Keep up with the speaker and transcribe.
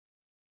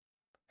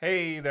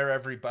Hey there,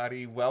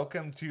 everybody.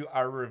 Welcome to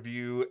our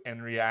review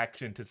and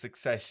reaction to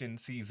Succession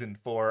Season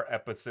 4,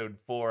 Episode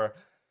 4,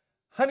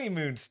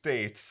 Honeymoon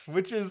States,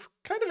 which is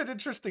kind of an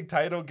interesting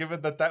title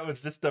given that that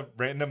was just a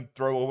random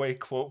throwaway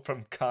quote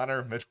from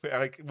Connor midway.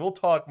 Like, we'll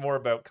talk more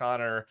about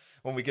Connor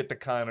when we get to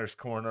Connor's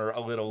Corner a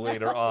little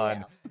later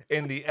on Yeah.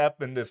 in the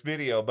ep in this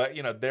video, but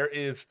there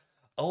is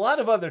a lot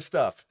of other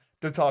stuff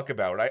to talk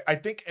about. I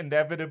think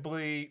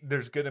inevitably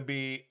there's going to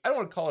be, I don't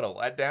want to call it a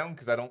letdown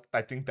because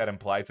I think that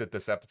implies that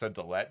this episode's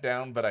a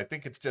letdown, but I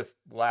think it's just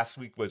last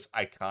week was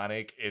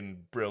iconic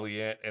and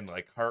brilliant and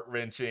like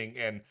heart-wrenching,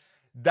 and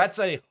that's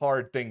a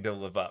hard thing to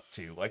live up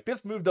to. Like,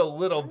 this moved a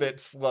little bit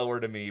slower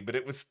to me, but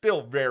it was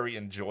still very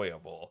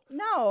enjoyable.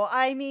 No,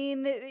 I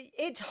mean,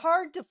 it's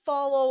hard to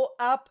follow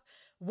up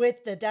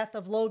with the death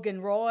of Logan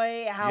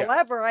Roy. Yeah.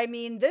 However, I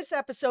mean, this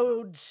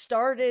episode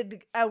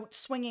started out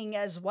swinging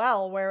as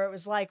well, where it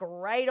was like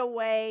right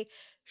away,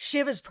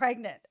 Shiv is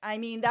pregnant. I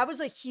mean, that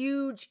was a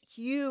huge,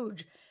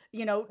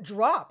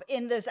 drop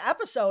in this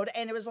episode.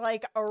 And it was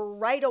like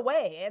right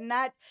away. And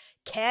that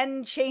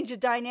can change the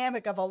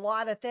dynamic of a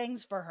lot of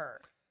things for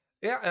her.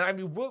 Yeah, and I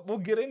mean, we'll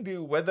get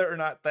into whether or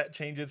not that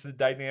changes the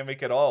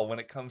dynamic at all when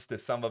it comes to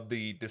some of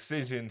the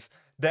decisions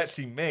that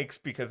she makes,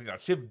 because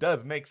Shiv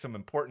does make some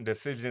important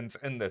decisions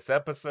in this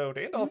episode,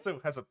 and Mhm. also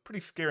has a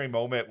pretty scary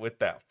moment with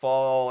that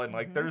fall, and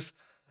like Mhm. there's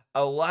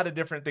a lot of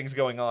different things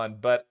going on.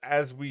 But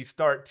as we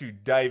start to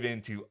dive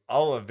into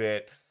all of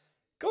it,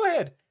 go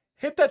ahead,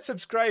 hit that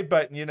subscribe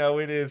button.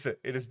 It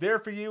is there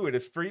for you. It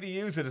is free to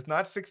use. It is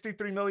not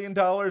 $63 million.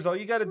 All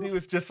you got to do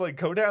is just like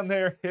go down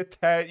there, hit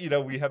that.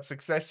 We have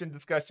Succession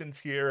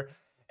discussions here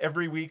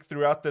every week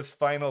throughout this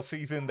final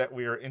season that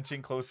we are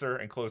inching closer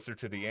and closer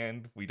to the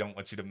end. We don't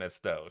want you to miss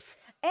those.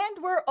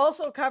 And we're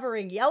also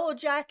covering Yellow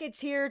Jackets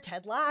here,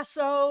 Ted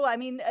Lasso. I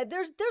mean,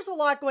 there's a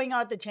lot going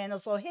on at the channel,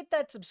 so hit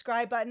that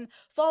subscribe button.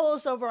 Follow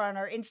us over on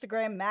our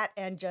Instagram, Matt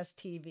and Just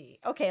TV.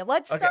 Okay,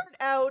 let's Okay. start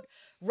out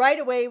right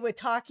away with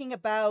talking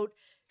about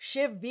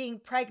Shiv being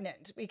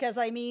pregnant, because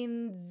I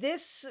mean,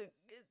 this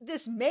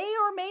may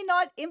or may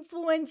not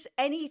influence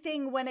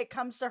anything when it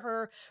comes to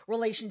her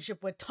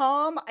relationship with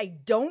Tom. I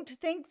don't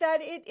think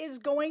that it is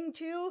going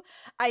to.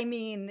 I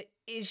mean,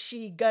 is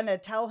she gonna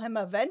tell him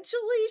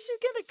eventually? She's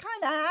gonna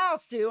kind of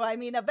have to. I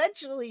mean,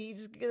 eventually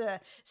he's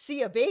gonna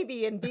see a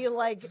baby and be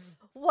like,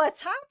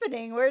 what's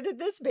happening? Where did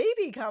this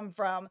baby come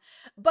from?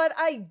 But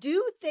I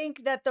do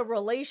think that the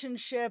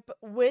relationship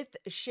with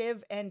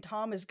Shiv and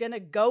Tom is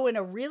gonna go in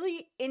a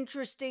really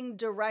interesting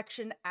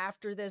direction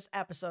after this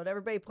episode.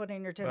 Everybody put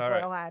in your All right.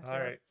 tinfoil hats All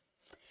here. right.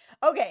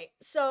 Okay,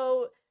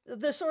 so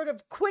the sort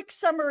of quick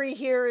summary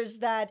here is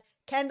that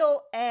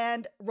Kendall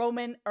and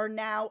Roman are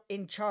now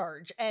in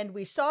charge. And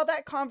we saw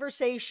that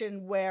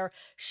conversation where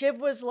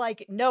Shiv was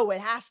like, no, it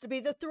has to be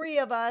the three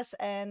of us.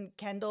 And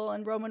Kendall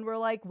and Roman were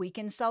like, we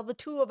can sell the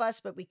two of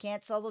us, but we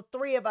can't sell the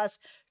three of us.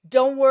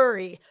 Don't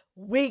worry,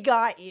 we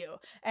got you.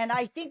 And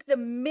I think the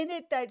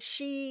minute that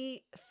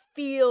she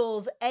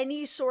feels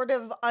any sort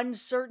of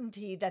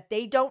uncertainty that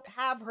they don't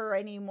have her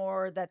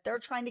anymore, that they're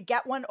trying to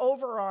get one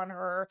over on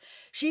her,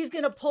 she's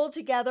going to pull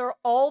together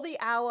all the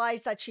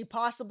allies that she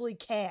possibly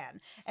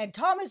can. And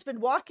Tom has been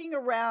walking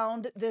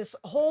around this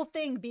whole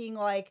thing being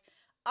like,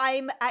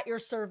 I'm at your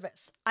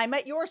service. I'm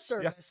at your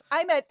service.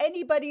 I'm at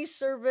anybody's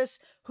service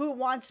who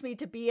wants me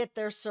to be at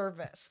their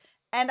service.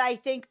 And I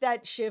think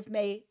that Shiv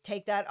may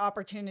take that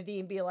opportunity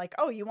and be like,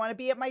 oh, you want to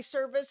be at my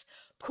service?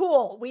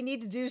 Cool. We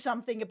need to do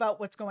something about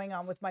what's going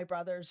on with my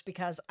brothers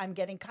because I'm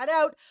getting cut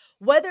out.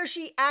 Whether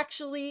she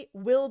actually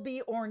will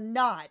be or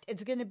not,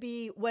 it's going to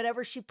be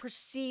whatever she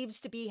perceives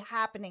to be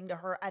happening to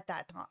her at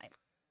that time.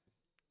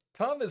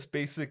 Tom is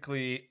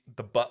basically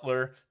the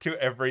butler to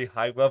every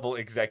high-level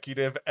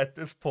executive at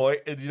this point.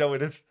 And,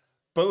 it is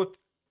both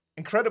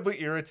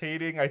incredibly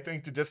irritating, I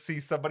think, to just see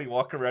somebody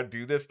walk around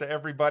do this to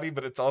everybody,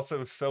 but it's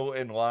also so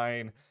in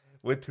line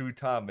with who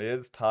Tom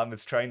is. Tom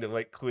is trying to,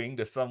 like, cling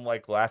to some,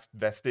 like, last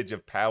vestige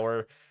of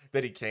power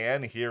that he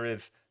can. Here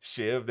is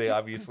Shiv. They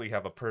obviously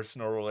have a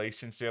personal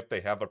relationship.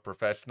 They have a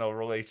professional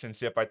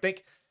relationship. I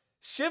think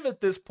Shiv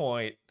at this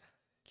point,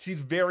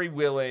 she's very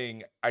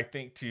willing, I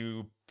think,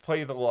 to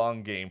play the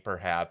long game,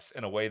 perhaps,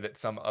 in a way that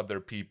some other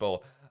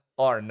people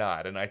are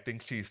not. And I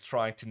think she's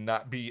trying to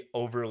not be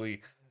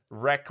overly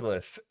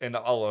reckless in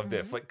all of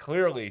this. Mhm. Like,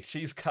 clearly,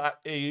 she's got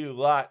a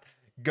lot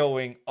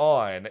going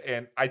on.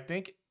 And I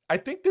think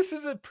this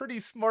is a pretty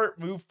smart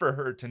move for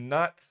her to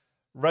not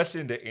rush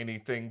into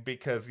anything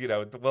because,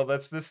 well,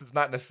 this is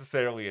not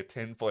necessarily a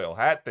tinfoil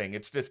hat thing.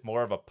 It's just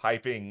more of a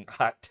piping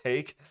hot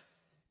take.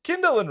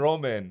 Kendall and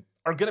Roman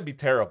are going to be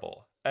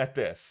terrible at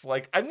this.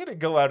 Like, I'm going to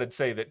go out and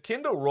say that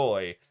Kendall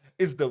Roy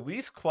is the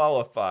least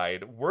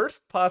qualified,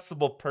 worst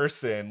possible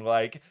person.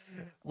 Like,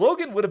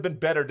 Logan would have been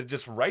better to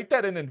just write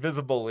that in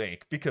invisible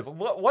ink because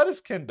what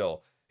is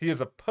Kendall? He is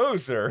a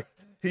poser.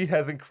 He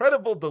has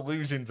incredible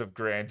delusions of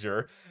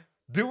grandeur.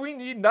 Do we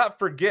need not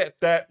forget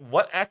that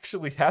what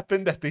actually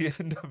happened at the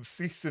end of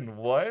season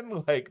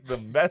 1? Like, the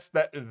mess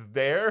that is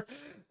there?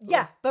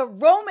 Yeah, but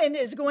Roman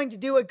is going to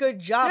do a good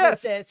job Yes.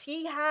 with this.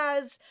 He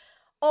has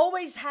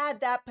always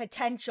had that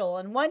potential.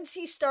 And once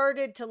he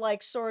started to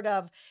like sort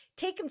of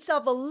take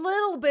himself a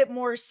little bit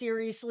more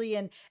seriously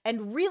and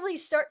really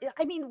start,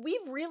 I mean,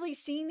 we've really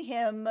seen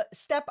him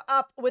step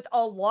up with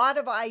a lot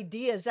of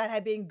ideas that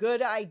have been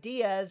good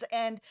ideas,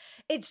 and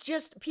it's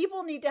just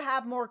people need to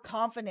have more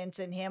confidence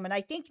in him. And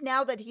I think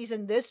now that he's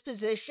in this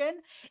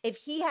position, if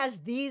he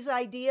has these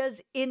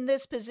ideas in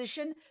this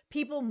position,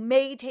 people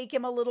may take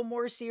him a little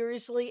more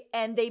seriously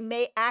and they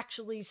may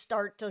actually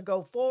start to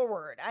go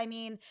forward. I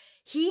mean,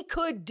 he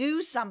could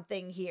do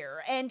something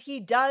here, and he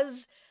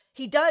does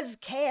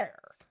care.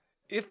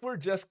 If we're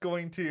just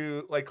going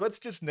to like, let's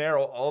just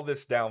narrow all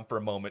this down for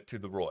a moment to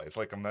the Roys.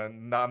 Like, I'm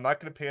not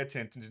going to pay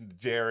attention to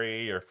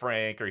Jerry or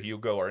Frank or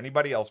Hugo or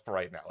anybody else for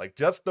right now. Like,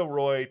 just the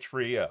Roy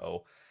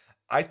trio.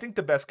 I think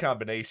the best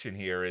combination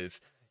here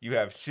is you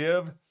have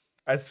Shiv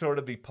as sort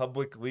of the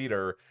public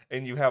leader,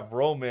 and you have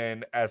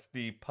Roman as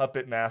the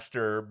puppet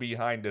master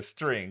behind the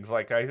strings.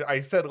 Like I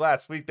said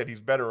last week that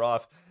he's better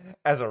off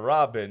as a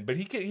Robin, but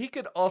he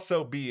could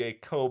also be a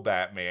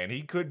co-Batman.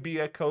 He could be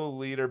a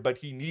co-leader, but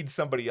he needs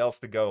somebody else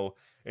to go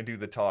and do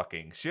the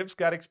talking. Shiv's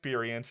got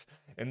experience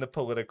in the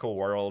political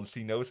world.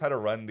 She knows how to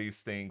run these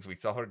things. We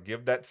saw her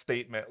give that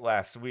statement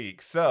last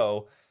week.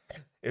 So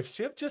if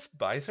Shiv just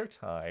buys her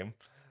time,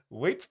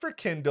 waits for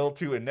Kendall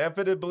to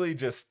inevitably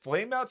just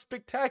flame out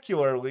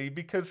spectacularly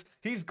because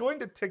he's going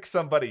to tick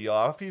somebody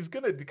off. He's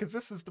gonna, because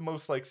this is the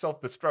most like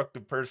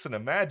self-destructive person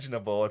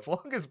imaginable. As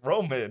long as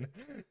Roman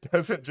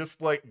doesn't just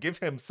like give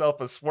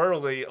himself a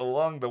swirly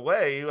along the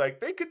way,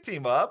 like they could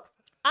team up.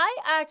 I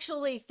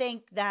actually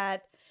think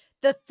that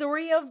the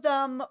three of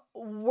them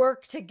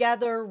work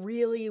together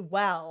really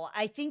well.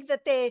 I think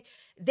that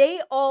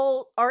they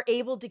all are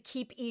able to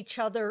keep each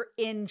other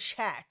in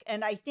check.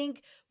 And I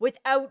think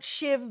without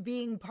Shiv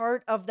being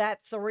part of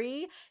that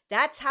three,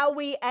 that's how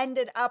we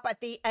ended up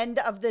at the end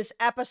of this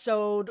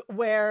episode,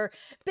 where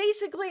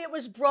basically it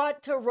was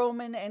brought to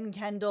Roman and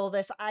Kendall,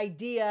 this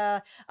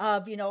idea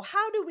of,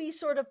 how do we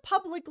sort of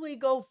publicly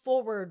go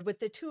forward with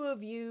the two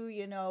of you,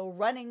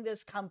 running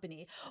this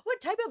company? What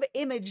type of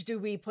image do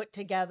we put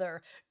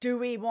together? Do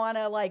we want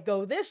to like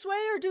go this way,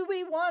 or do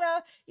we want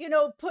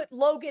to, put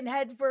Logan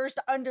headfirst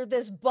under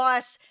this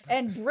bus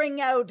and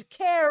bring out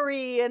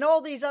Carrie and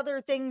all these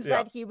other things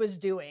that he was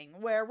doing,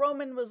 where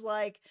Roman was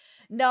like,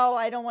 no,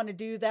 I don't want to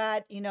do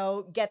that,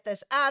 get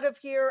this out of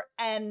here.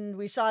 And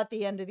we saw at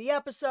the end of the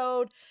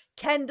episode,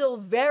 Kendall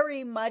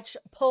very much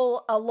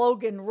pull a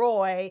Logan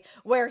Roy,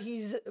 where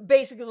he's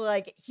basically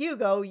like,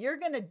 Hugo, you're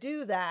going to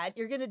do that.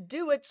 You're going to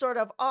do it sort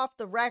of off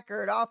the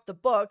record, off the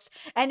books.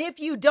 And if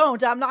you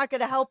don't, I'm not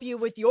going to help you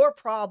with your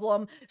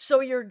problem.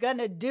 So you're going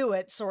to do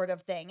it, sort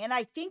of thing. And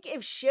I think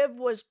if Shiv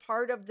was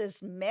part of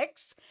this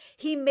mix,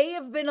 he may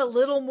have been a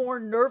little more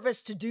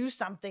nervous to do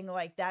something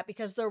like that,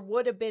 because there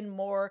would have been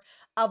more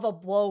of a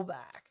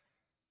blowback.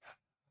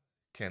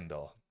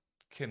 Kendall,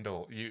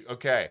 you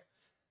okay?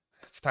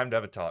 It's time to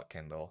have a talk,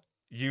 Kendall.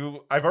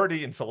 I've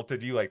already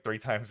insulted you like 3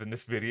 times in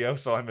this video,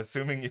 so I'm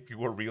assuming if you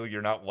were real,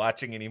 you're not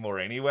watching anymore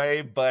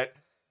anyway, but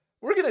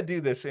we're gonna do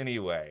this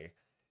anyway.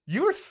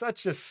 You're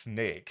such a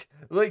snake.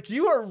 Like,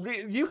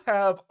 you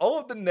have all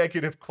of the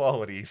negative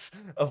qualities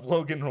of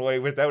Logan Roy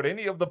without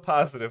any of the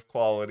positive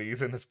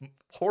qualities, and as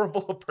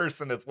horrible a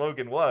person as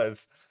Logan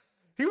was,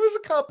 he was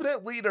a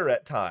competent leader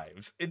at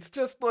times. It's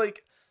just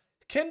like,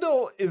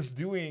 Kendall is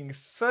doing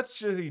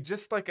such such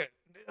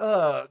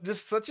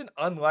an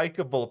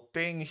unlikable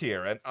thing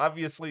here. And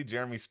obviously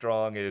Jeremy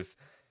Strong is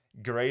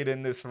great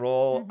in this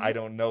role. I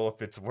don't know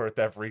if it's worth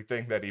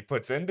everything that he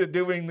puts into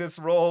doing this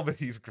role, but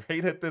he's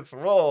great at this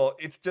role.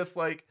 It's just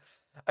like,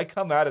 I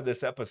come out of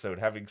this episode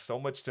having so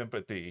much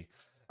sympathy,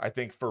 I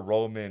think, for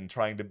Roman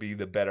trying to be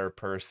the better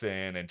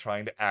person and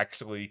trying to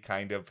actually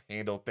kind of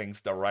handle things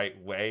the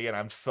right way. And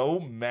I'm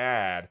so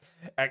mad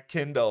at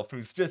Kendall,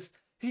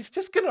 he's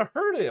just gonna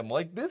hurt him.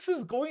 Like, this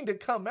is going to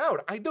come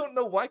out. I don't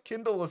know why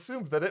Kendall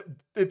assumes that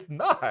it's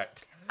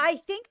not. I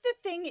think the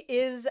thing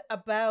is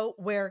about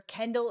where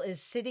Kendall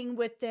is sitting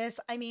with this.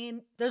 I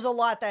mean, there's a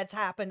lot that's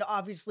happened,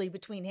 obviously,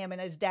 between him and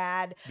his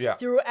dad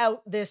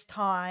throughout this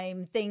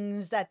time,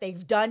 things that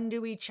they've done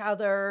to each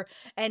other,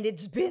 and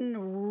it's been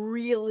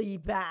really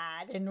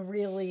bad and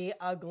really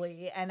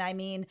ugly. And I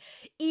mean,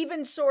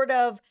 even sort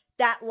of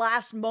that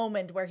last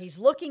moment where he's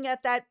looking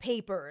at that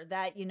paper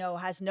that,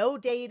 has no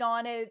date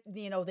on it.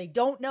 They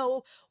don't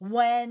know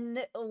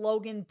when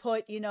Logan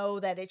put,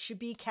 that it should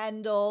be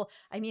Kendall.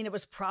 I mean, it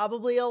was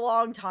probably a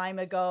long time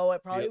ago.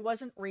 It probably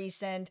wasn't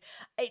recent.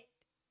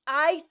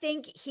 I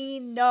think he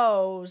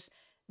knows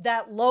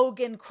that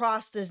Logan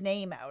crossed his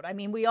name out. I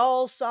mean, we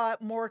all saw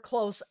it more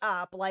close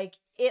up. Like,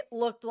 it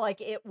looked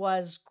like it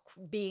was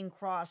being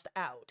crossed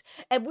out,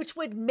 and which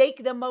would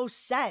make the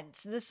most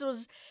sense.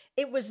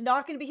 It was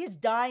not going to be his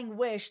dying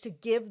wish to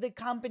give the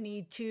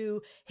company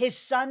to his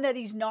son that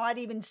he's not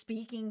even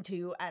speaking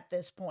to at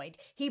this point.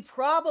 He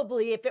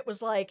probably, if it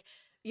was like,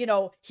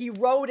 he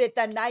wrote it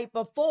the night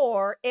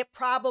before, it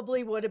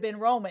probably would have been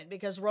Roman,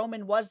 because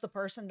Roman was the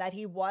person that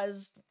he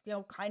was,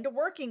 kind of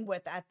working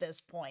with at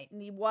this point.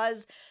 And he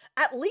was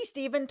at least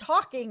even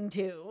talking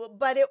to,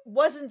 but it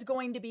wasn't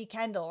going to be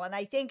Kendall. And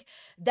I think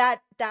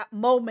that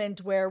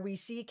moment where we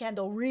see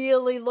Kendall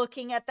really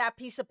looking at that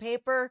piece of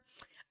paper,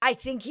 I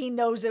think he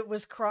knows it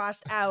was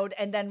crossed out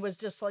and then was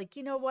just like,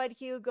 you know what,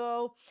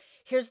 Hugo,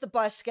 here's the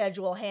bus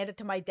schedule, hand it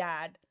to my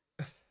dad.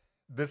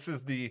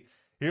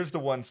 Here's the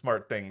one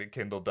smart thing that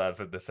Kendall does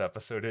in this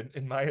episode.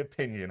 In my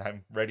opinion,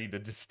 I'm ready to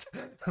just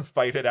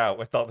fight it out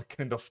with all the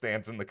Kendall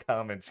stands in the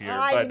comments here.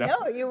 I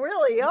know, you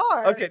really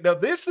are. Okay, now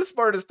there's the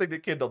smartest thing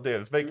that Kendall did,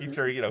 is making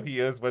sure, he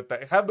is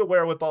have the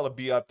wherewithal to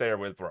be up there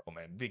with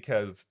Roman.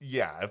 Because,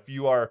 yeah, if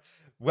you are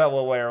well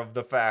aware of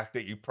the fact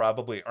that you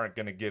probably aren't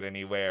going to get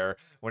anywhere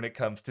when it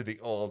comes to the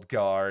old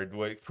guard,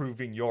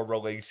 proving your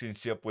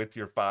relationship with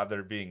your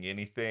father being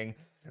anything.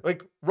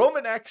 Like,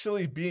 Roman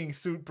actually being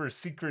super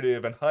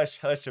secretive and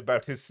hush-hush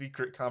about his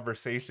secret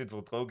conversations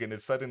with Logan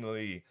is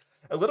suddenly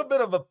a little bit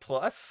of a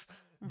plus,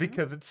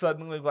 because it's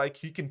suddenly like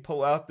he can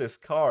pull out this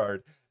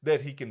card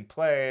that he can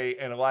play,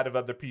 and a lot of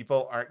other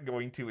people aren't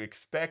going to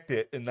expect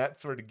it, and that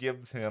sort of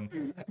gives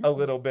him a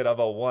little bit of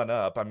a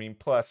one-up. I mean,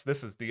 plus,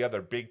 this is the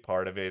other big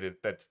part of it,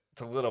 it's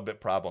a little bit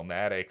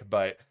problematic,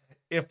 but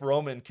if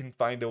Roman can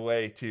find a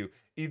way to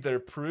either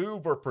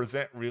prove or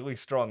present really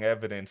strong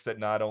evidence that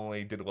not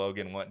only did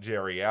Logan want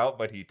Jerry out,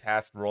 but he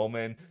tasked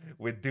Roman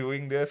with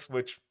doing this,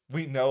 which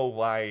we know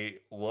why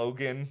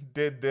Logan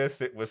did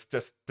this. It was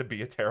just to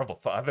be a terrible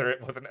father.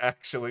 It wasn't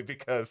actually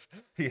because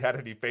he had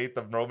any faith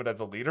of Roman as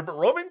a leader, but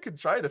Roman can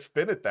try to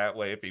spin it that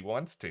way if he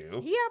wants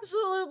to. He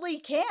absolutely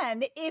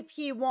can if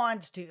he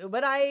wants to,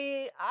 but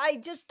I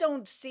just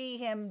don't see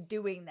him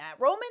doing that.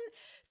 Roman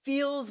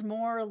feels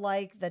more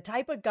like the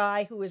type of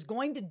guy who is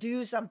going to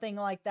do something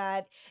like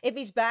that if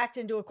he's backed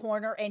into a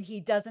corner and he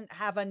doesn't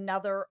have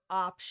another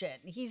option.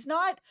 He's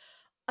not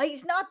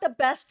the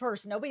best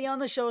person. Nobody on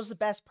the show is the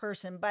best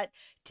person, but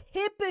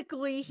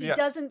typically he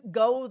doesn't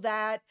go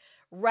that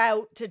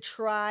route to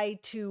try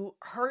to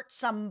hurt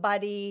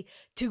somebody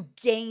to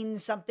gain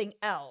something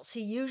else.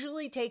 He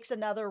usually takes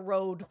another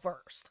road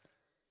first.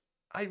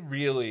 I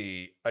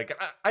really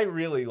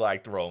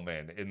liked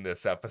Roman in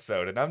this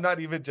episode, and I'm not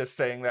even just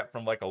saying that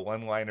from like a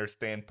one-liner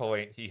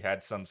standpoint. He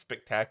had some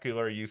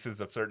spectacular uses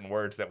of certain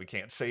words that we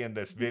can't say in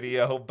this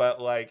video, but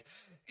like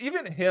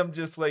even him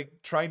just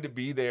like trying to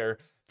be there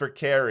for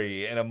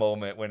Carrie in a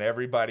moment when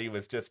everybody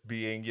was just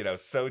being,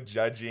 so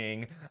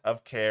judging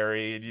of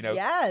Carrie,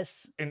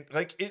 Yes. And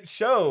like it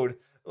showed.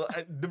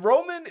 The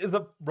Roman is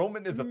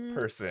a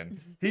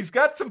person. He's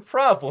got some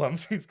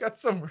problems. He's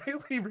got some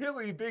really,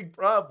 really big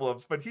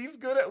problems, but he's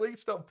good at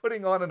least at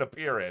putting on an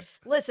appearance.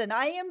 Listen,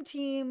 I am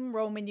Team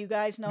Roman. You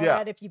guys know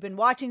that. If you've been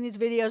watching these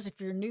videos, if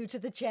you're new to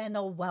the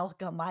channel,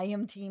 welcome. I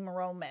am Team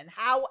Roman.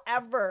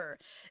 However,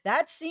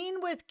 that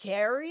scene with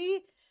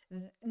Carrie,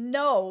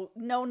 no.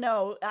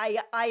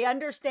 I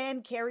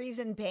understand Carrie's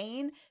in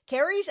pain.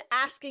 Carrie's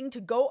asking to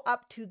go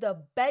up to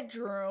the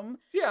bedroom.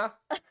 Yeah,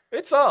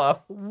 it's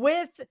off.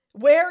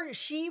 Where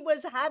she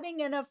was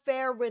having an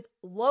affair with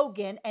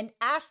Logan and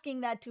asking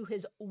that to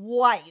his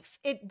wife.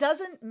 It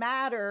doesn't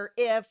matter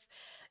if,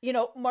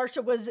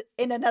 Marcia was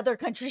in another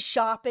country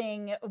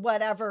shopping,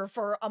 whatever,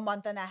 for a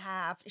month and a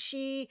half.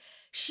 She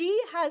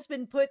has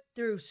been put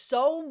through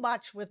so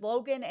much with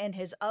Logan and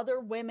his other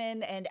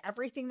women and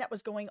everything that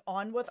was going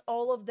on with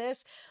all of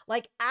this.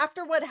 Like,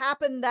 after what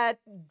happened that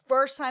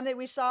first time that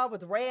we saw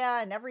with Rhea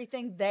and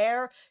everything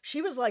there,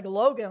 she was like,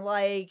 Logan,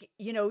 like,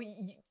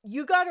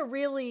 you got to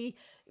really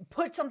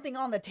put something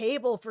on the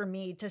table for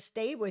me to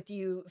stay with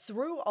you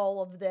through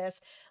all of this.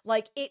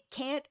 Like, it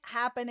can't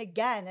happen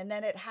again. And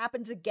then it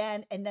happens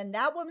again. And then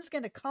that woman's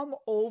going to come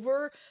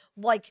over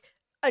like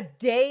a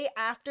day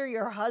after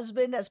your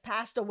husband has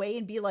passed away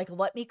and be like,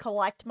 let me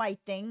collect my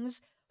things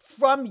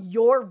from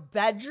your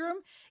bedroom.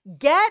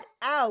 Get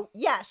out.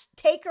 Yes,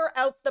 take her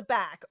out the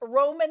back.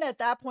 Roman at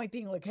that point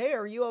being like, hey,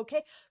 are you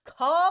okay?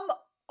 Come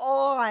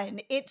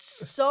on. It's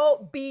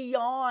so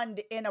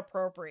beyond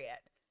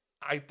inappropriate.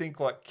 I think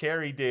what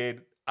Carrie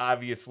did,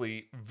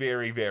 obviously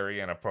very,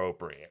 very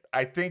inappropriate.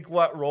 I think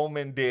what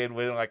Roman did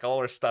when like all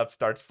her stuff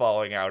starts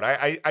falling out,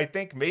 I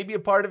think maybe a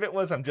part of it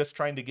was, I'm just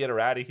trying to get her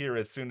out of here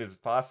as soon as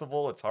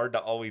possible. It's hard to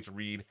always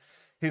read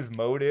his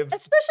motives.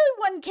 Especially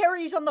when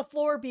Carrie's on the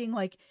floor being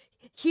like,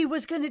 he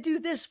was going to do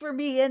this for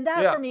me and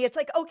that for me. It's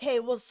like, okay,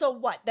 well, so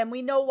what? Then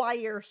we know why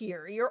you're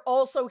here. You're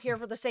also here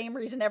for the same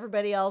reason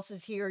everybody else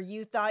is here.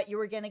 You thought you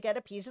were going to get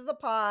a piece of the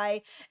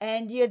pie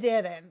and you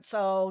didn't.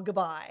 So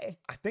goodbye.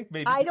 I think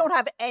maybe I don't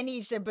have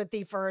any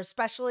sympathy for her,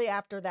 especially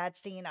after that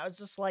scene. I was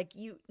just like,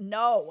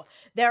 no,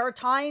 there are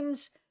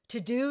times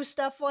to do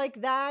stuff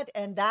like that,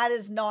 and that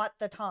is not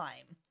the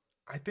time.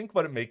 I think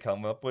what it may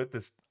come up with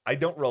is I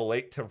don't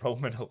relate to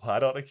Roman a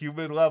lot on a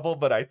human level,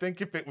 but I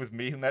think if it was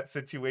me in that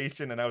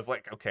situation and I was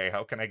like, okay,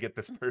 how can I get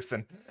this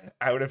person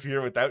out of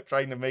here without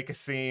trying to make a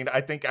scene?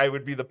 I think I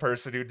would be the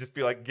person who'd just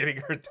be like getting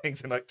her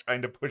things and like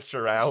trying to push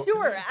her out.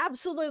 Sure,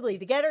 absolutely.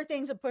 To get her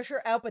things and push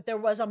her out, but there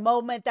was a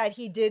moment that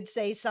he did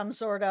say some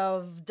sort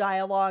of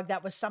dialogue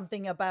that was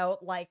something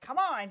about like, "Come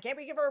on, can't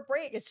we give her a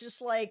break?" It's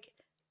just like,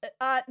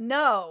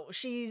 no,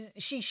 she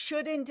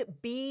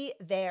shouldn't be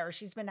there.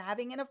 She's been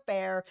having an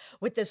affair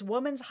with this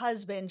woman's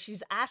husband.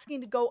 She's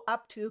asking to go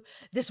up to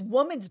this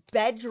woman's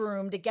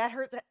bedroom to get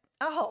her.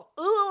 Oh,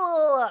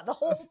 ugh, the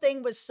whole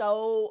thing was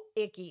so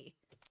icky.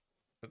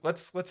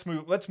 Let's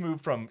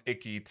move from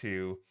Icky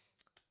to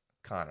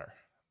Connor,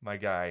 my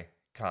guy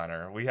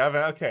Connor. We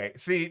haven't okay.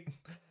 See,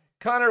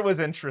 Connor was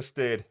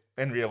interested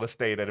in real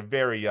estate at a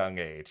very young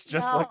age,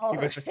 just like he No,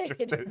 was right?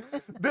 interested.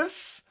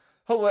 This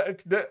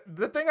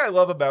the thing I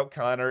love about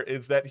Connor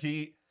is that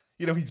he's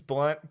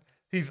blunt,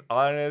 he's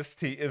honest,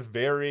 he is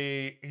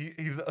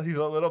he's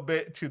a little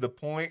bit to the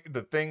point.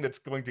 The thing that's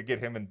going to get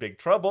him in big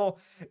trouble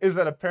is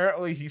that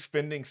apparently he's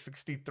spending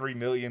 $63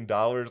 million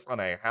on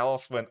a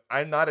house when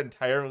I'm not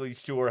entirely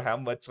sure how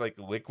much like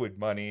liquid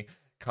money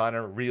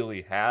Connor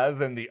really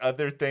has. And the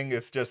other thing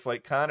is just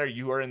like, Connor,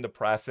 you are in the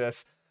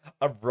process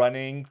of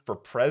running for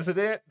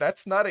president.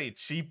 That's not a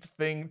cheap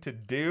thing to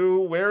do.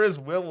 Where is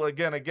Willa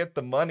gonna get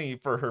the money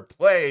for her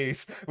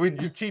place when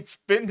you keep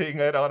spending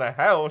it on a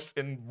house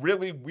and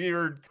really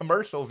weird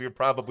commercials you're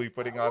probably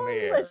putting on the Oh,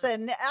 air?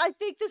 listen, I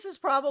think this is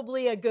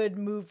probably a good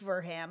move for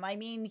him. I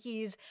mean,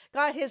 he's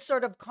got his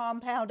sort of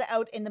compound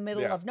out in the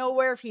middle Yeah. of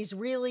nowhere. If he's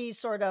really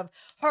sort of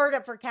hard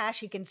up for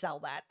cash, he can sell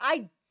that.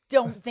 I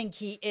don't think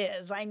he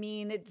is. I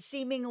mean,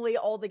 seemingly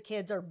all the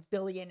kids are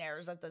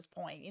billionaires at this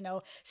point.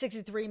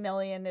 63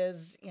 million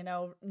is,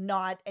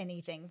 not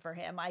anything for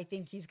him. I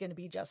think he's going to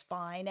be just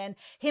fine. And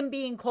him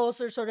being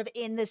closer sort of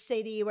in the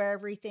city where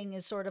everything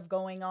is sort of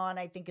going on,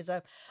 I think is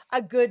a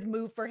good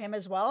move for him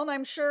as well. And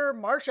I'm sure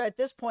Marcia at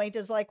this point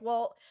is like,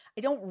 well,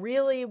 I don't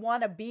really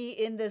want to be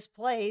in this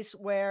place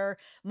where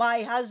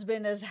my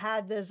husband has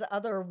had this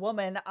other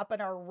woman up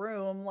in our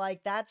room,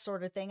 like that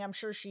sort of thing. I'm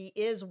sure she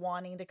is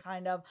wanting to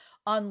kind of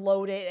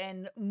unload it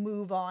and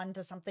move on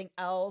to something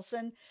else.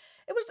 And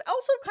it was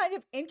also kind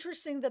of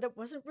interesting that it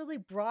wasn't really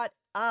brought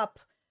up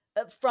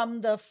from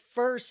the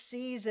first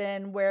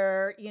season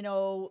where,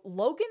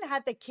 Logan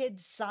had the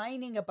kids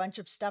signing a bunch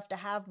of stuff to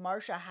have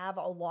Marcia have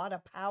a lot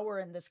of power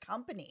in this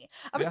company.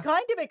 I was Yeah.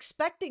 kind of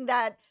expecting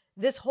that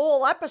this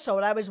whole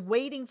episode. I was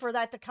waiting for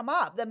that to come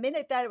up. The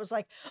minute that it was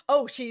like,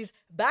 oh, she's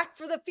back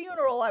for the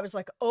funeral, I was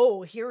like,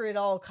 oh, here it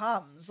all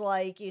comes.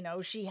 Like,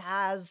 she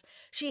has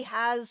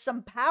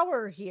some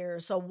power here.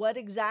 So what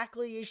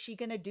exactly is she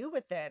going to do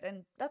with it?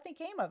 And nothing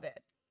came of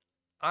it.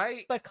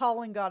 I But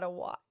Colin got a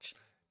watch.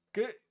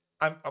 good.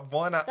 I'm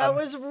one. That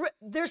was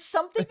there's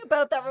something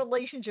about that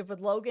relationship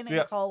with Logan and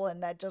Yeah. Colin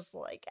that just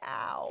like,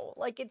 ow,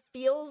 like it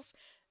feels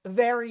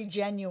very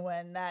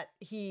genuine that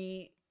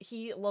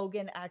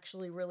Logan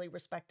actually really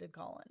respected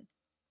Colin.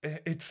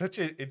 It's such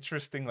an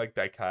interesting like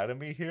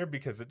dichotomy here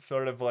because it's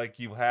sort of like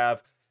you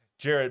have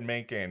Jared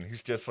Menken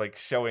who's just like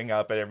showing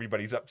up and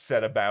everybody's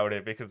upset about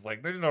it because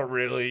like there's no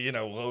really,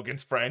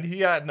 Logan's friend.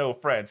 He had no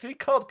friends. He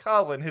called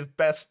Colin his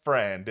best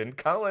friend and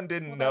Colin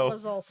didn't Well, know. that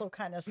was also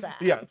kind of sad.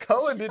 Yeah,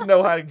 Colin didn't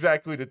know how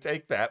exactly to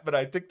take that, but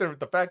I think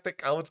the fact that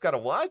Colin's got to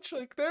watch,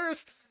 like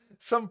there's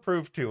some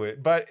proof to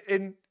it. But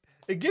in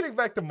getting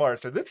back to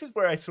Marcia, this is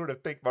where I sort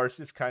of think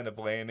Marcia's kind of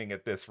landing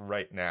at this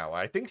right now.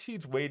 I think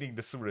she's waiting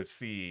to sort of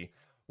see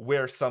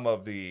where some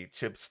of the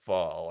chips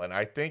fall. And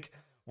I think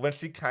when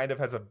she kind of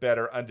has a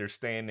better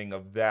understanding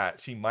of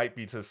that, she might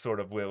be just sort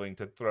of willing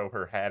to throw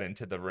her hat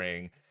into the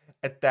ring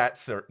at that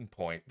certain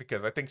point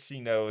because I think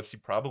she knows she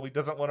probably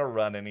doesn't want to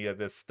run any of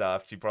this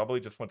stuff. She probably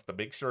just wants to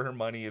make sure her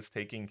money is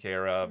taken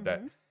care of,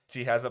 that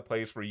she has a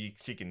place where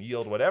she can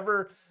yield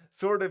whatever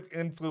sort of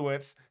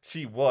influence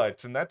she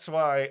wants. And that's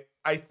why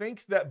I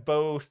think that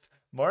both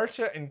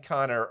Marcia and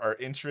Connor are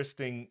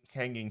interesting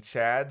hanging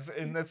chads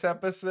in this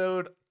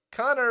episode.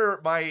 Connor,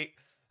 my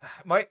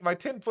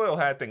tinfoil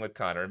hat thing with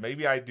Connor,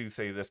 maybe I do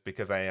say this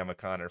because I am a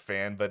Connor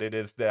fan, but it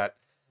is that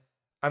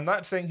I'm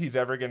not saying he's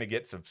ever going to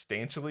get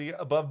substantially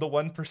above the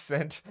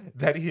 1%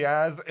 that he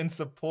has in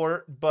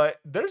support, but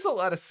there's a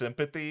lot of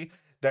sympathy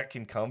that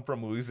can come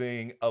from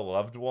losing a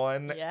loved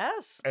one.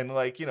 Yes. And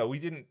like, we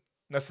didn't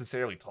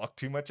necessarily talk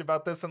too much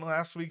about this in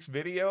last week's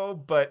video,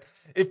 but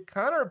if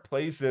Connor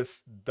plays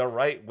this the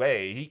right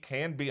way, he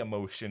can be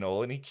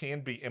emotional and he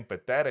can be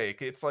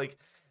empathetic. It's like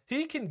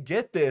he can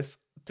get this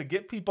to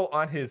get people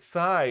on his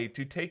side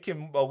to take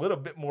him a little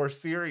bit more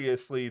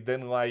seriously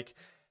than like,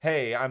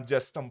 hey, I'm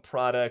just some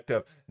product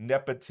of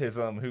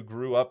nepotism who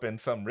grew up in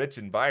some rich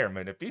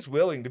environment. If he's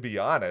willing to be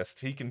honest,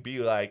 he can be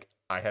like,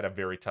 I had a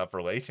very tough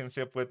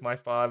relationship with my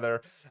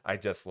father. I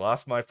just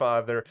lost my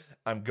father.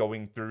 I'm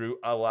going through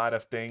a lot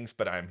of things,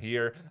 but I'm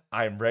here.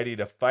 I'm ready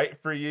to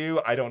fight for you.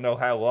 I don't know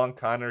how long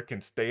Connor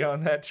can stay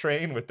on that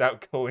train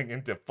without going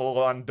into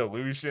full-on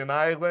delusion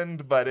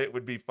island, but it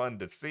would be fun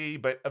to see.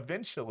 But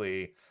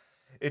eventually,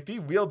 if he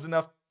wields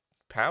enough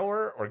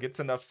power or gets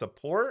enough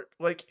support,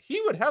 like,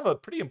 he would have a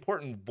pretty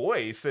important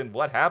voice in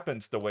what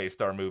happens to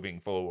Waystar moving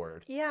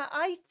forward. Yeah,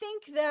 I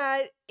think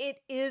that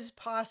it is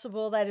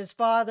possible that his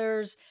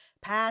father's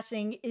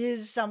passing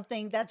is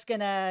something that's going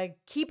to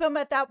keep him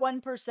at that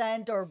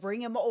 1% or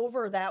bring him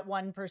over that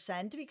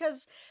 1%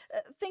 because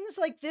things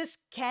like this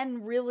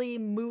can really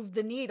move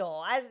the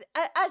needle.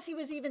 As he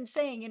was even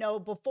saying,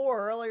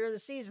 before earlier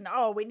this season,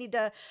 oh, we need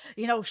to,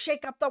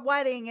 shake up the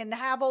wedding and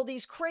have all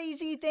these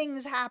crazy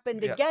things happen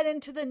to Yeah. get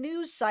into the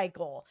news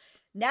cycle.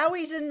 Now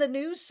he's in the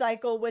news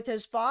cycle with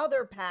his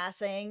father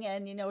passing,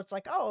 and it's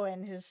like, oh,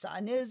 and his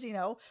son is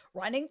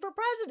running for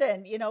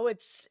president.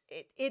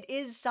 It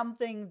is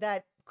something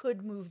that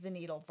could move the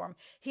needle for him.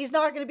 He's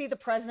not going to be the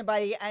president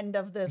by the end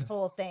of this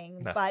whole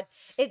thing, No. but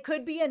it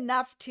could be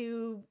enough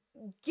to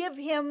give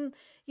him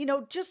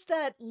just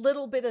that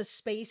little bit of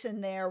space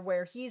in there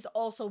where he's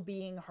also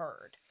being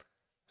heard.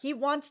 He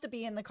wants to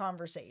be in the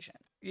conversation.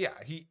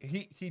 Yeah,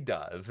 he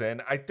does.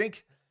 And I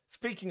think,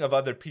 speaking of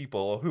other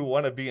people who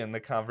want to be in the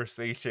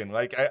conversation,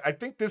 like, I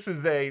think this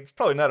is it's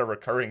probably not a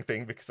recurring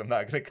thing because I'm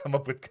not going to come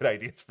up with good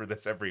ideas for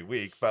this every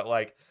week, but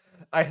like,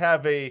 I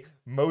have a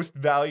most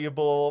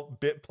valuable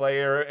bit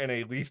player and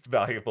a least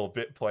valuable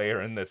bit player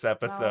in this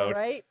episode. All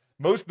right.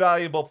 Most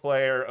valuable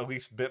player, a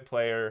least bit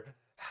player.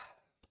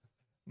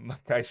 My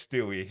guy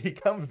Stewie, he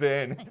comes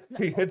in,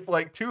 he hits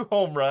like 2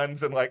 home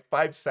runs in like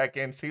 5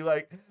 seconds.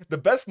 The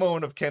best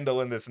moment of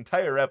Kendall in this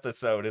entire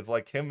episode is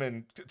like him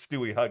and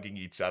Stewie hugging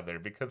each other,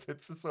 because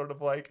it's just sort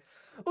of like,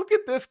 look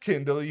at this,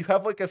 Kendall. You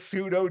have like a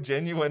pseudo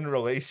genuine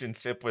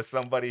relationship with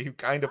somebody who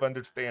kind of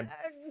understands.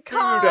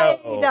 Kind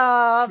of.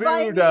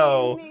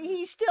 I mean,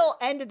 he still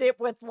ended it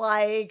with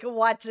like,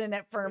 what's in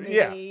it for me,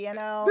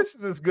 Yeah. This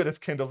is as good as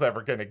Kendall's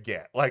ever gonna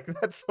get. Like,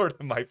 that's sort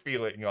of my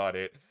feeling on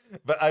it.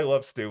 But I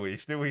love Stewie.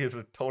 Stewie is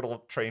a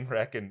total train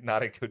wreck and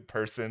not a good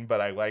person, but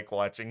I like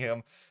watching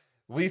him.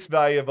 Least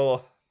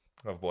valuable.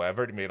 Oh boy, I've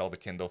already made all the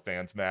Kendall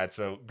fans mad.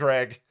 So,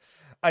 Greg,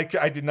 I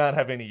did not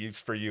have any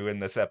use for you in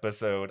this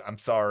episode. I'm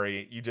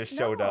sorry. You just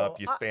showed up.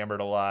 You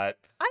stammered a lot.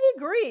 I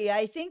agree.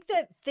 I think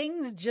that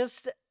things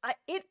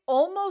it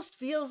almost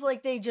feels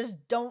like they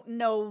just don't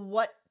know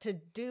what to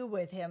do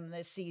with him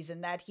this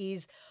season, that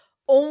he's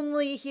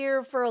only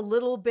here for a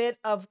little bit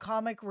of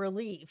comic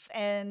relief,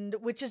 and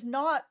which is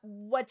not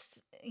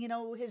what's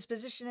his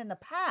position in the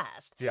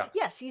past. Yeah.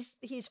 Yes,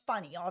 he's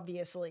funny,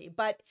 obviously,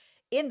 but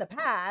in the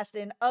past,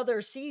 in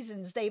other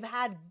seasons, they've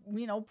had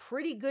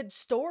pretty good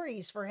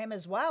stories for him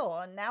as well,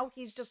 and now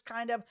he's just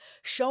kind of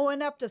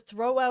showing up to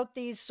throw out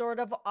these sort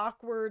of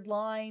awkward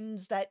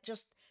lines that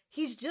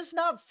he's just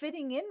not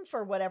fitting in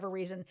for whatever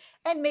reason.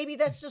 And maybe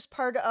that's just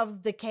part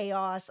of the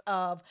chaos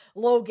of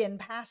Logan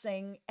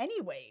passing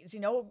anyways.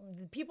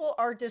 People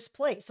are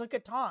displaced. Look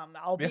at Tom.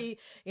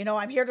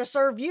 I'm here to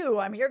serve you.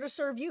 I'm here to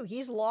serve you.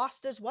 He's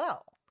lost as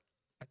well.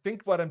 I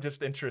think what I'm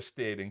just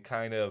interested in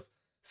kind of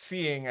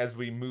seeing as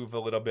we move a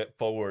little bit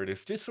forward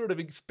is just sort of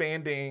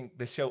expanding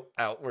the show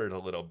outward a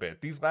little bit.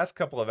 These last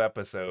couple of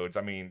episodes,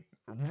 I mean,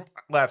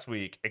 last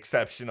week,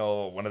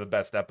 exceptional, one of the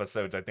best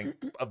episodes, I think,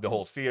 of the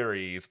whole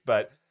series,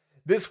 but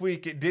this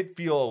week, it did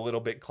feel a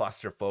little bit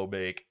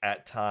claustrophobic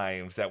at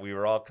times, that we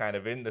were all kind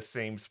of in the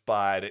same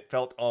spot. It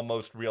felt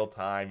almost real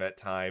time at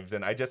times.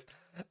 And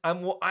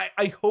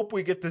I hope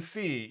we get to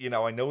see,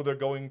 I know they're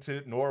going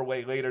to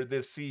Norway later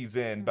this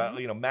season, but,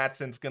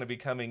 Matsson's going to be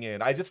coming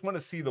in. I just want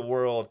to see the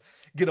world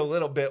get a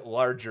little bit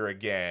larger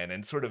again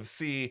and sort of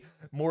see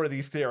more of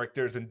these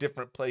characters in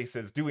different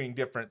places doing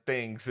different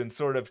things and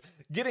sort of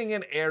getting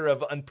an air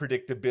of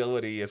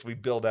unpredictability as we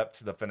build up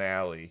to the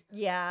finale.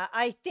 Yeah,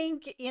 I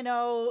think,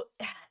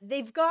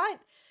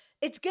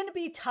 it's going to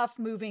be tough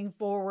moving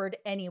forward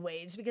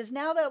anyways, because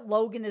now that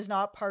Logan is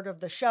not part of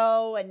the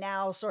show, and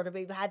now sort of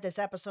we've had this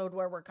episode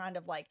where we're kind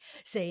of like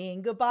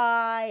saying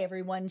goodbye,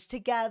 everyone's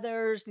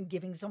together,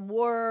 giving some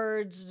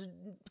words,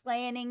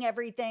 planning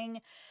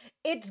everything.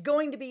 It's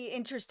going to be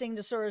interesting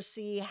to sort of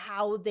see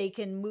how they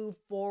can move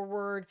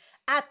forward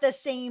at the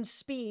same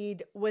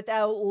speed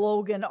without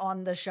Logan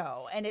on the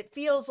show. And it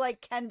feels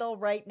like Kendall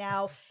right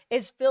now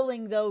is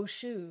filling those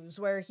shoes,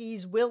 where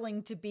he's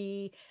willing to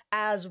be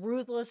as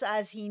ruthless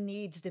as he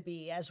needs to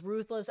be, as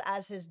ruthless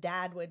as his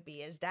dad would be.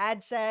 His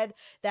dad said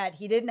that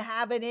he didn't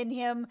have it in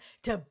him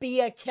to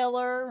be a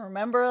killer.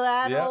 Remember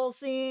that whole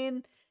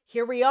scene?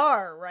 Here we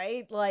are,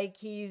 right?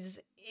 Like, is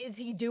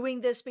he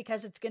doing this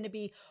because it's going to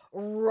be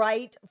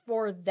right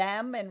for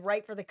them and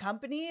right for the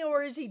company?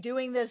 Or is he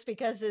doing this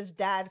because his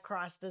dad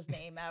crossed his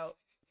name out?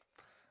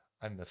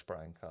 I miss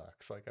Brian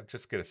Cox. Like, I'm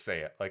just gonna say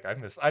it. Like,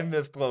 I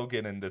missed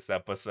Logan in this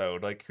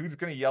episode. Like, who's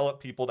gonna yell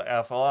at people to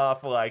F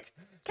off? Like,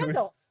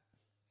 Kendall.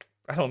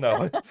 I don't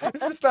know. It's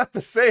just not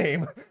the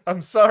same.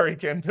 I'm sorry,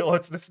 Kendall.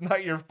 It's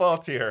not your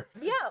fault here.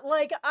 Yeah,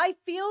 like, I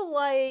feel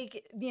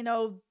like,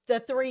 the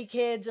 3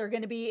 kids are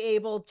going to be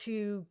able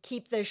to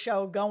keep this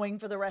show going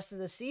for the rest of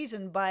the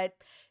season, but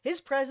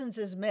his presence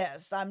is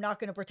missed. I'm not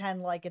going to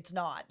pretend like it's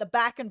not. The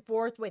back and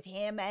forth with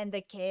him and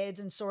the kids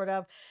and sort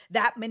of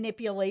that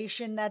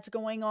manipulation that's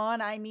going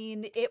on, I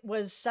mean, it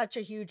was such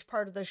a huge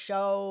part of the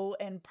show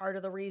and part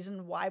of the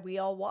reason why we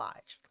all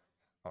watch.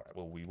 All right,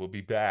 well, we will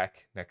be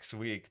back next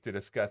week to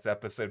discuss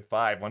episode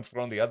 5. Once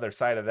we're on the other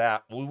side of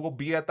that, we will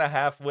be at the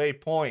halfway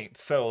point.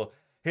 So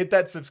hit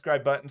that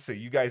subscribe button so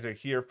you guys are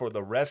here for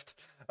the rest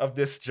of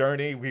this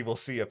journey. We will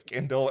see if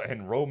Kendall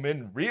and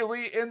Roman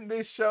really end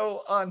this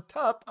show on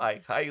top.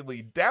 I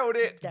highly doubt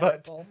it,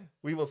 Doubtful. but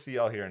we will see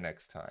y'all here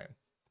next time.